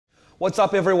What's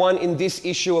up everyone? In this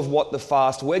issue of What the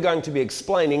Fast, we're going to be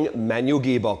explaining manual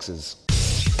gearboxes.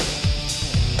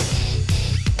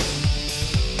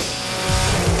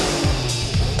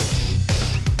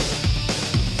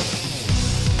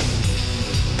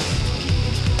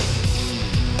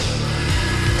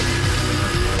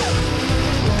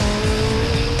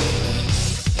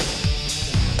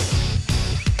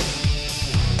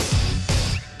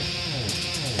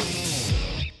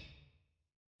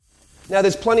 Now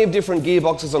there's plenty of different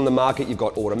gearboxes on the market. You've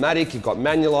got automatic, you've got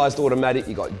manualized automatic,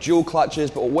 you've got dual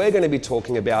clutches, but what we're going to be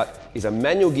talking about is a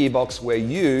manual gearbox where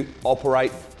you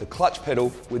operate the clutch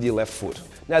pedal with your left foot.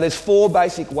 Now there's four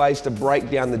basic ways to break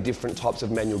down the different types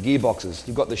of manual gearboxes.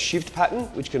 You've got the shift pattern,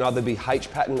 which can either be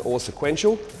H pattern or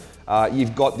sequential.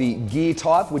 You've got the gear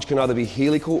type, which can either be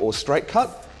helical or straight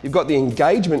cut. You've got the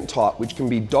engagement type, which can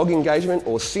be dog engagement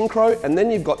or synchro, and then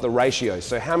you've got the ratios,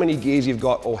 so how many gears you've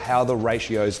got or how the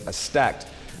ratios are stacked.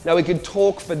 Now we could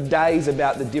talk for days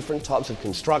about the different types of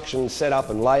construction, setup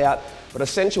and layout, but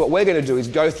essentially what we're going to do is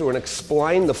go through and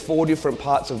explain the four different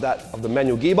parts of the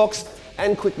manual gearbox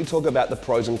and quickly talk about the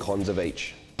pros and cons of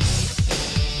each.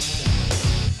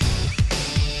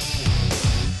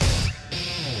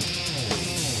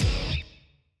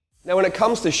 Now when it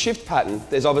comes to shift pattern,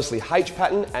 there's obviously H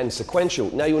pattern and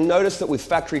sequential. Now you'll notice that with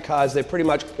factory cars, they're pretty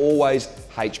much always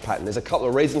H pattern. There's a couple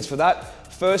of reasons for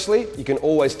that. Firstly, you can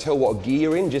always tell what gear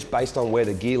you're in just based on where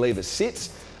the gear lever sits.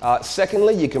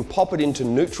 Secondly, you can pop it into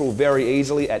neutral very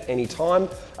easily at any time.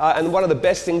 And one of the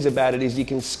best things about it is you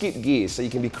can skip gears. So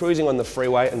you can be cruising on the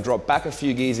freeway and drop back a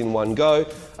few gears in one go.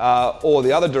 Or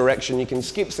the other direction, you can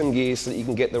skip some gears so that you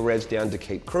can get the revs down to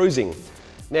keep cruising.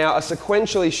 Now, a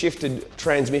sequentially shifted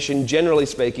transmission, generally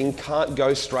speaking, can't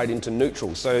go straight into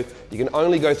neutral, so you can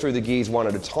only go through the gears one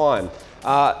at a time.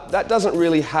 That doesn't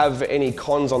really have any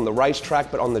cons on the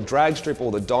racetrack, but on the drag strip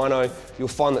or the dyno, you'll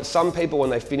find that some people, when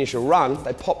they finish a run,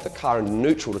 they pop the car into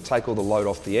neutral to take all the load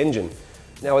off the engine.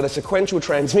 Now, with a sequential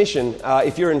transmission,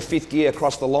 if you're in fifth gear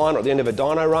across the line or at the end of a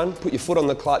dyno run, put your foot on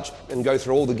the clutch and go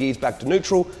through all the gears back to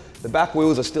neutral. The back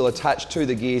wheels are still attached to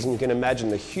the gears, and you can imagine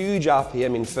the huge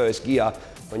RPM in first gear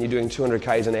when you're doing 200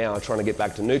 k's an hour trying to get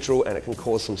back to neutral, and it can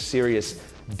cause some serious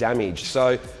damage.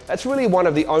 So that's really one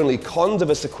of the only cons of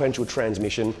a sequential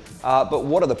transmission. But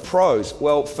what are the pros?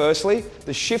 Well, firstly,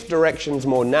 the shift direction's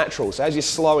more natural. So as you're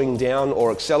slowing down or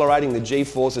accelerating, the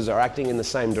G-forces are acting in the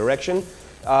same direction.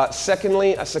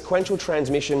 Secondly, a sequential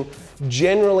transmission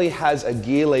generally has a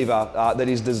gear lever that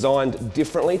is designed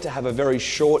differently to have a very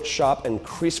short, sharp and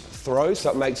crisp throw, so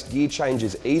it makes gear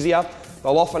changes easier.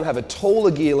 They'll often have a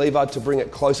taller gear lever to bring it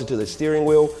closer to the steering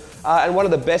wheel. And one of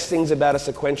the best things about a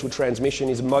sequential transmission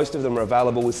is most of them are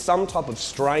available with some type of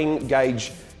strain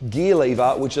gauge gear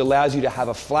lever, which allows you to have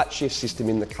a flat shift system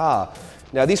in the car.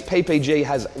 Now this PPG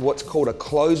has what's called a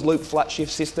closed loop flat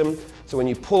shift system. So when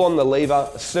you pull on the lever,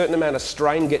 a certain amount of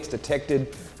strain gets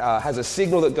detected, has a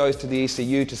signal that goes to the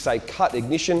ECU to say cut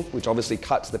ignition, which obviously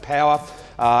cuts the power.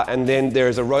 And then there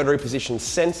is a rotary position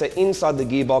sensor inside the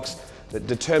gearbox that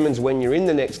determines when you're in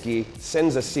the next gear,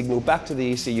 sends a signal back to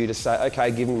the ECU to say, okay,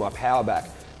 give me my power back.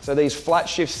 So these flat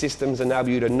shift systems enable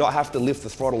you to not have to lift the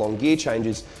throttle on gear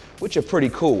changes, which are pretty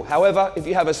cool. However, if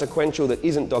you have a sequential that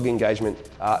isn't dog engagement,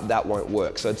 that won't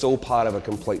work. So it's all part of a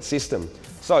complete system.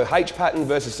 So H pattern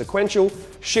versus sequential,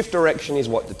 shift direction is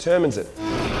what determines it.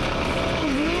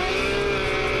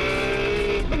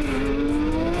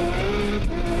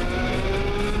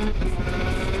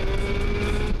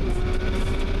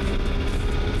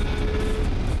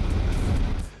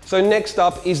 So next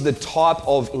up is the type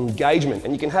of engagement,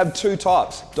 and you can have two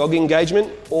types, dog engagement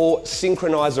or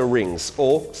synchronizer rings,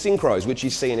 or synchros, which you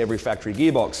see in every factory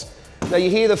gearbox. Now you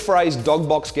hear the phrase dog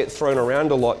box get thrown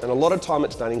around a lot, and a lot of time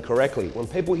it's done incorrectly. When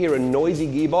people hear a noisy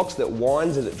gearbox that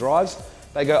whines as it drives,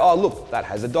 they go, oh look, that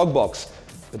has a dog box.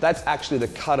 But that's actually the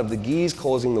cut of the gears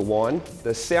causing the whine.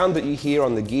 The sound that you hear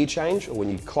on the gear change, or when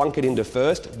you clunk it into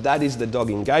first, that is the dog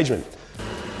engagement.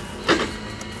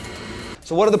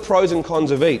 So what are the pros and cons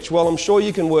of each? Well, I'm sure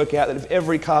you can work out that if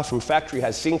every car from factory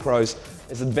has synchros,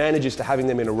 there's advantages to having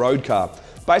them in a road car.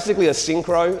 Basically a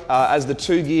synchro, as the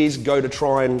two gears go to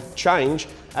try and change,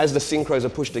 as the synchros are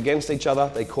pushed against each other,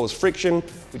 they cause friction,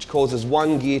 which causes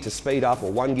one gear to speed up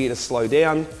or one gear to slow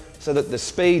down, so that the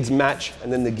speeds match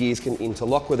and then the gears can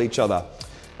interlock with each other.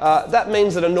 That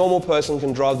means that a normal person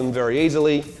can drive them very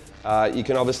easily. You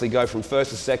can obviously go from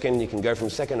first to second, you can go from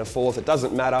second to fourth, it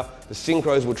doesn't matter. The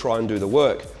synchros will try and do the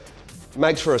work. It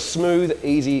makes for a smooth,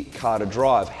 easy car to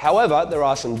drive. However, there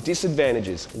are some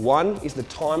disadvantages. One is the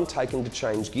time taken to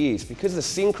change gears. Because the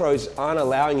synchros aren't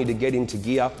allowing you to get into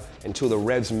gear until the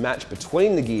revs match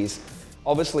between the gears,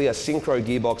 Obviously a synchro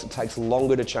gearbox, it takes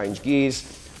longer to change gears.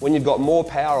 When you've got more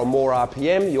power or more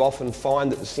RPM, you often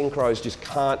find that the synchros just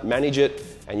can't manage it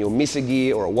and you'll miss a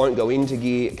gear or it won't go into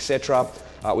gear, etc.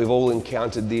 We've all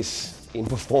encountered this in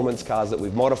performance cars that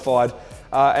we've modified.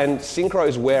 And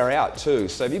synchros wear out too.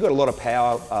 So if you've got a lot of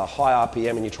power, high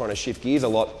RPM, and you're trying to shift gears a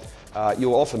lot,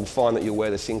 you'll often find that you'll wear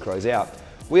the synchros out.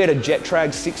 We had a Jet-Trag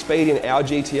 6-speed in our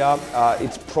GTR.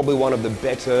 It's probably one of the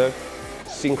better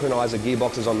synchronizer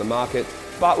gearboxes on the market,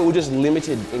 but we were just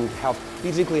limited in how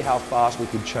fast we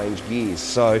could change gears.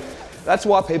 So that's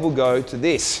why people go to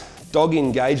this, dog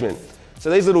engagement. So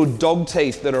these little dog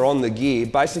teeth that are on the gear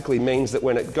basically means that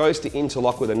when it goes to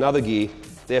interlock with another gear,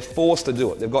 they're forced to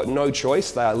do it. They've got no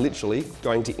choice. They are literally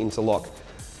going to interlock.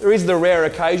 There is the rare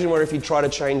occasion where if you try to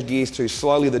change gears too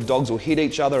slowly, the dogs will hit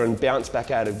each other and bounce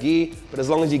back out of gear. But as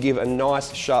long as you give a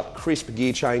nice, sharp, crisp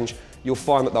gear change, you'll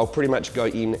find that they'll pretty much go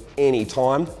in any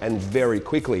time and very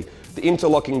quickly. The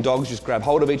interlocking dogs just grab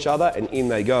hold of each other and in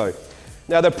they go.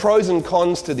 Now the pros and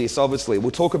cons to this, obviously, we'll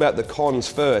talk about the cons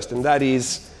first, and that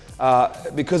is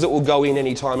because it will go in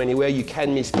anytime, anywhere, you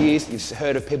can miss gears. You've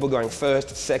heard of people going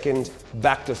first, second,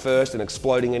 back to first and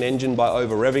exploding an engine by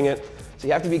over revving it. So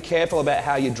you have to be careful about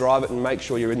how you drive it and make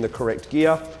sure you're in the correct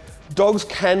gear. Dogs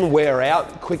can wear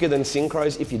out quicker than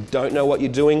synchros if you don't know what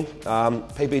you're doing.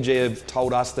 PPG have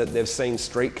told us that they've seen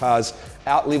street cars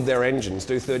outlive their engines,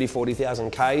 do 30,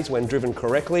 40,000 Ks when driven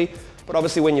correctly. But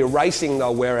obviously when you're racing,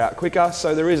 they'll wear out quicker.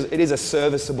 So it is a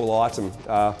serviceable item.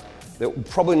 That will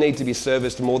probably need to be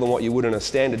serviced more than what you would in a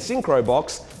standard synchro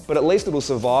box, but at least it'll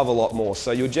survive a lot more.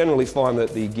 So you'll generally find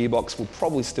that the gearbox will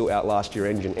probably still outlast your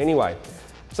engine anyway.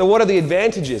 So what are the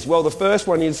advantages? Well, the first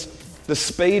one is the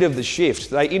speed of the shift.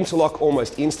 They interlock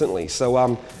almost instantly.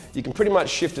 So you can pretty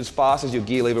much shift as fast as your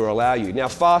gear lever will allow you. Now,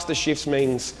 faster shifts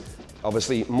means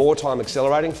obviously more time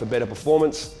accelerating for better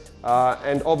performance,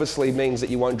 and obviously means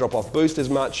that you won't drop off boost as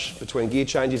much between gear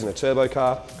changes in a turbo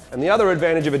car. And the other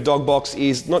advantage of a dog box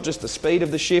is not just the speed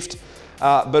of the shift,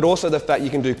 but also the fact you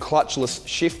can do clutchless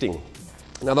shifting.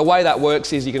 Now the way that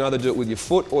works is you can either do it with your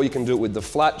foot or you can do it with the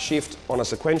flat shift on a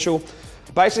sequential.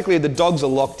 Basically the dogs are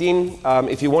locked in.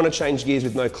 If you want to change gears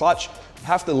with no clutch, you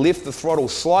have to lift the throttle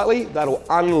slightly. That'll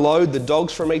unload the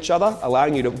dogs from each other,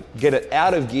 allowing you to get it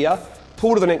out of gear,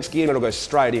 pull to the next gear and it'll go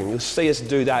straight in. You'll see us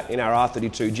do that in our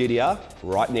R32 GTR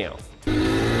right now.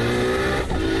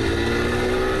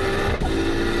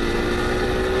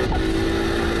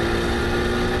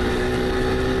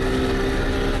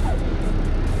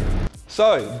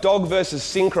 So, dog versus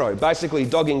synchro. Basically,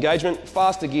 dog engagement,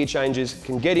 faster gear changes,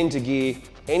 can get into gear,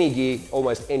 any gear,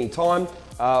 almost any time.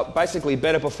 Basically,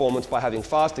 better performance by having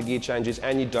faster gear changes,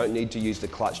 and you don't need to use the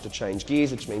clutch to change gears,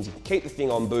 which means you can keep the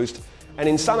thing on boost, and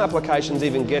in some applications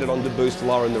even get it onto boost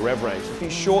lower in the rev range. If you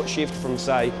short shift from,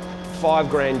 say, 5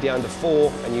 grand down to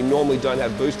 4, and you normally don't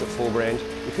have boost at 4 grand,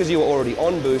 because you're already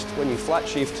on boost, when you flat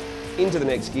shift into the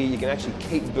next gear, you can actually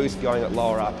keep boost going at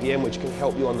lower RPM, which can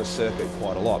help you on the circuit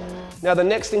quite a lot. Now the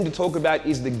next thing to talk about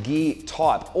is the gear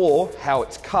type, or how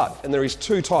it's cut, and there is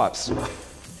 2 types,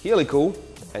 helical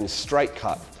and straight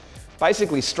cut.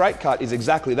 Basically straight cut is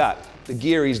exactly that. The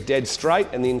gear is dead straight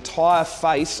and the entire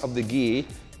face of the gear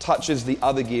touches the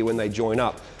other gear when they join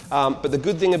up. But the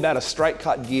good thing about a straight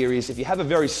cut gear is if you have a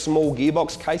very small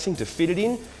gearbox casing to fit it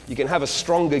in, you can have a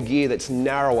stronger gear that's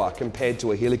narrower compared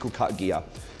to a helical cut gear.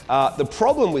 The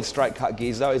problem with straight cut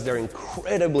gears though is they're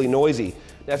incredibly noisy.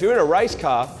 Now if you're in a race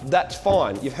car, that's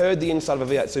fine. You've heard the inside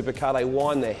of a V8 supercar, they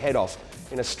whine their head off.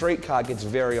 In a street car, it gets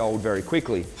very old very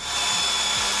quickly.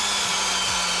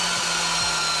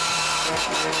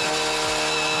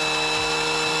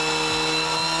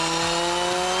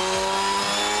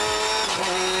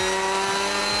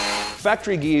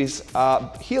 Factory gears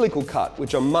are helical cut,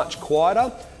 which are much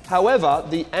quieter. However,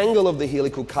 the angle of the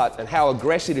helical cut and how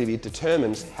aggressive it is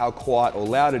determines how quiet or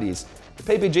loud it is. The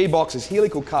PPG box is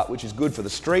helical cut, which is good for the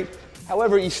street.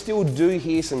 However, you still do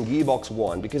hear some gearbox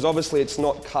whine because obviously it's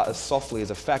not cut as softly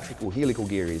as a factory helical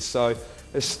gear is. So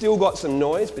it's still got some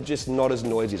noise, but just not as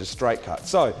noisy as a straight cut.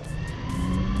 So,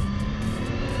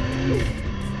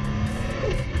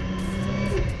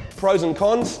 pros and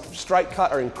cons, straight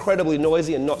cut are incredibly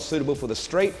noisy and not suitable for the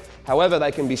street. However,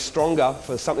 they can be stronger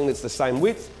for something that's the same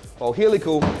width, while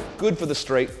helical, good for the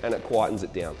street and it quietens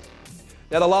it down.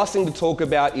 Now the last thing to talk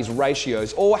about is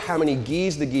ratios, or how many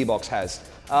gears the gearbox has.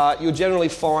 You'll generally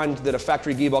find that a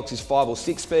factory gearbox is 5 or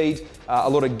 6 speed. A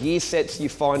lot of gear sets you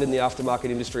find in the aftermarket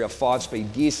industry are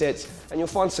 5-speed gear sets, and you'll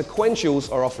find sequentials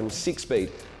are often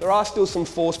 6-speed. There are still some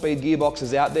 4-speed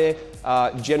gearboxes out there,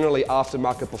 generally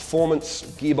aftermarket performance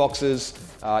gearboxes,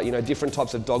 Different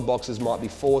types of dog boxes might be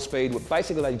 4-speed, but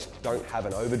basically they just don't have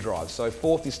an overdrive. So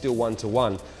fourth is still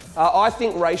 1-to-1. I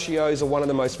think ratios are one of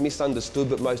the most misunderstood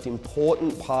but most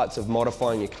important parts of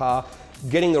modifying your car.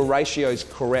 Getting the ratios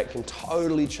correct can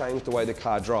totally change the way the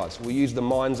car drives. We use the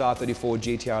Mines R34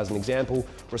 GTR as an example.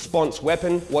 Response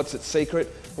weapon, what's its secret?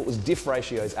 What was diff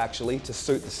ratios actually to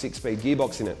suit the 6-speed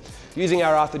gearbox in it. Using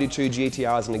our R32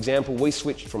 GTR as an example, we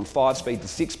switched from 5-speed to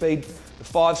 6-speed. The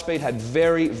 5-speed had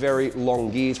very, very long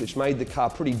gears, which made the car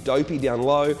pretty dopey down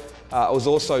low. It was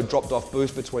also dropped off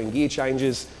boost between gear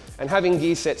changes. And having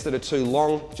gear sets that are too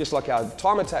long, just like our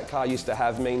time attack car used to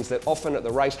have, means that often at the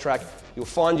racetrack, you'll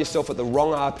find yourself at the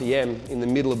wrong RPM in the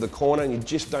middle of the corner and you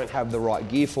just don't have the right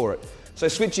gear for it. So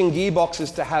switching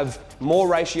gearboxes to have more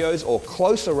ratios or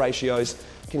closer ratios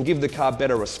can give the car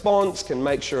better response, can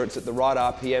make sure it's at the right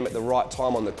RPM at the right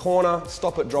time on the corner,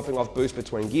 stop it dropping off boost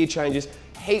between gear changes.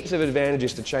 Heaps of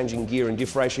advantages to changing gear and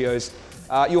diff ratios.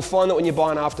 You'll find that when you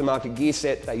buy an aftermarket gear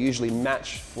set, they usually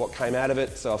match what came out of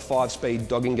it. So a 5-speed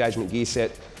dog engagement gear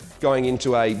set going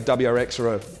into a WRX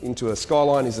or into a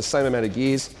Skyline is the same amount of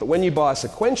gears. But when you buy a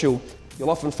sequential, you'll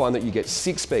often find that you get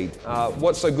 6-speed.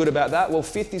 What's so good about that? Well,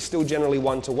 fifth is still generally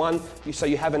 1-to-1. So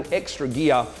you have an extra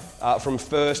gear from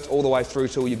first all the way through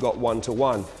till you've got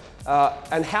 1-to-1.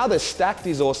 And how they're stacked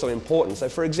is also important. So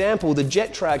for example, the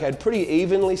Jet Track had pretty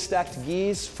evenly stacked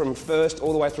gears from first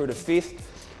all the way through to fifth,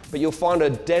 but you'll find a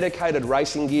dedicated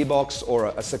racing gearbox or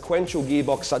a sequential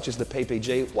gearbox such as the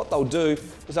PPG, what they'll do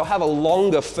is they'll have a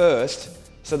longer first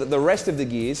so that the rest of the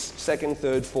gears, second,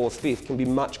 third, fourth, fifth, can be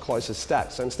much closer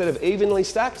stacked. So instead of evenly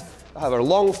stacked, they'll have a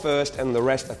long first and the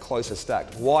rest are closer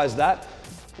stacked. Why is that?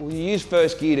 Well, you use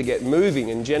first gear to get moving,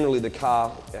 and generally the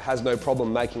car has no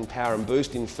problem making power and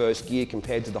boost in first gear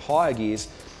compared to the higher gears.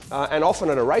 And often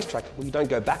at a racetrack, well, you don't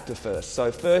go back to first. So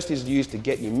first is used to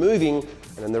get you moving,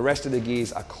 and then the rest of the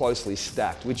gears are closely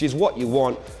stacked, which is what you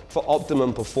want for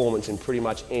optimum performance in pretty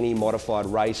much any modified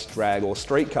race, drag, or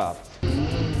street car.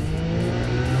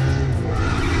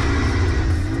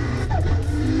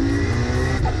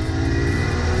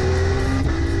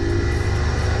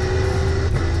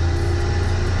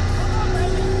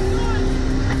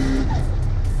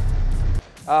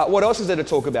 What else is there to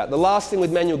talk about? The last thing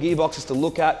with manual gearboxes to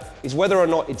look at is whether or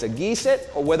not it's a gear set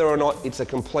or whether or not it's a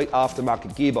complete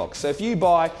aftermarket gearbox. So if you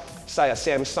buy, say, a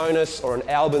Samsonus or an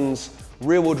Albans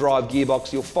rear-wheel drive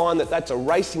gearbox, you'll find that that's a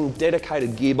racing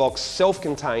dedicated gearbox,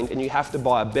 self-contained, and you have to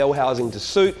buy a bell housing to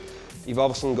suit. You've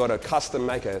obviously got to custom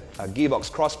make a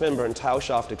gearbox crossmember and tail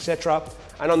shaft, etc.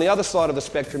 And on the other side of the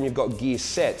spectrum, you've got gear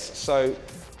sets. So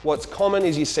what's common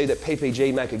is you see that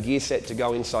PPG make a gear set to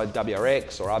go inside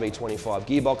WRX or RB25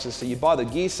 gearboxes. So you buy the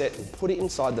gear set and put it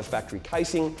inside the factory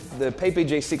casing. The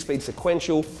PPG 6-speed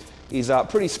sequential is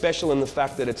pretty special in the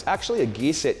fact that it's actually a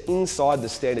gear set inside the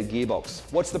standard gearbox.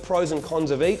 What's the pros and cons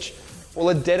of each? Well,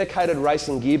 a dedicated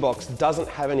racing gearbox doesn't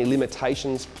have any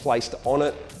limitations placed on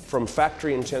it from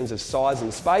factory in terms of size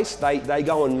and space. They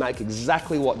go and make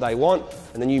exactly what they want,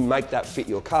 and then you make that fit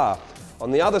your car. On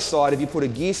the other side, if you put a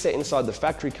gear set inside the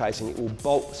factory casing, it will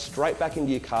bolt straight back into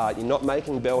your car. You're not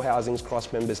making bell housings,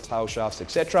 cross members, tail shafts,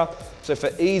 etc. So for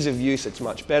ease of use, it's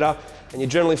much better. And you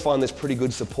generally find there's pretty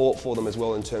good support for them as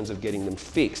well in terms of getting them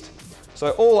fixed. So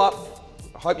all up,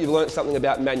 I hope you've learned something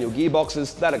about manual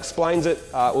gearboxes. That explains it.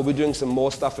 We'll be doing some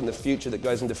more stuff in the future that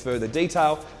goes into further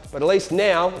detail. But at least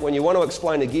now, when you want to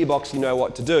explain a gearbox, you know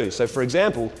what to do. So for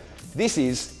example, this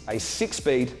is a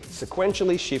 6-speed,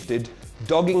 sequentially shifted,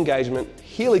 dog engagement,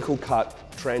 helical cut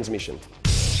transmission.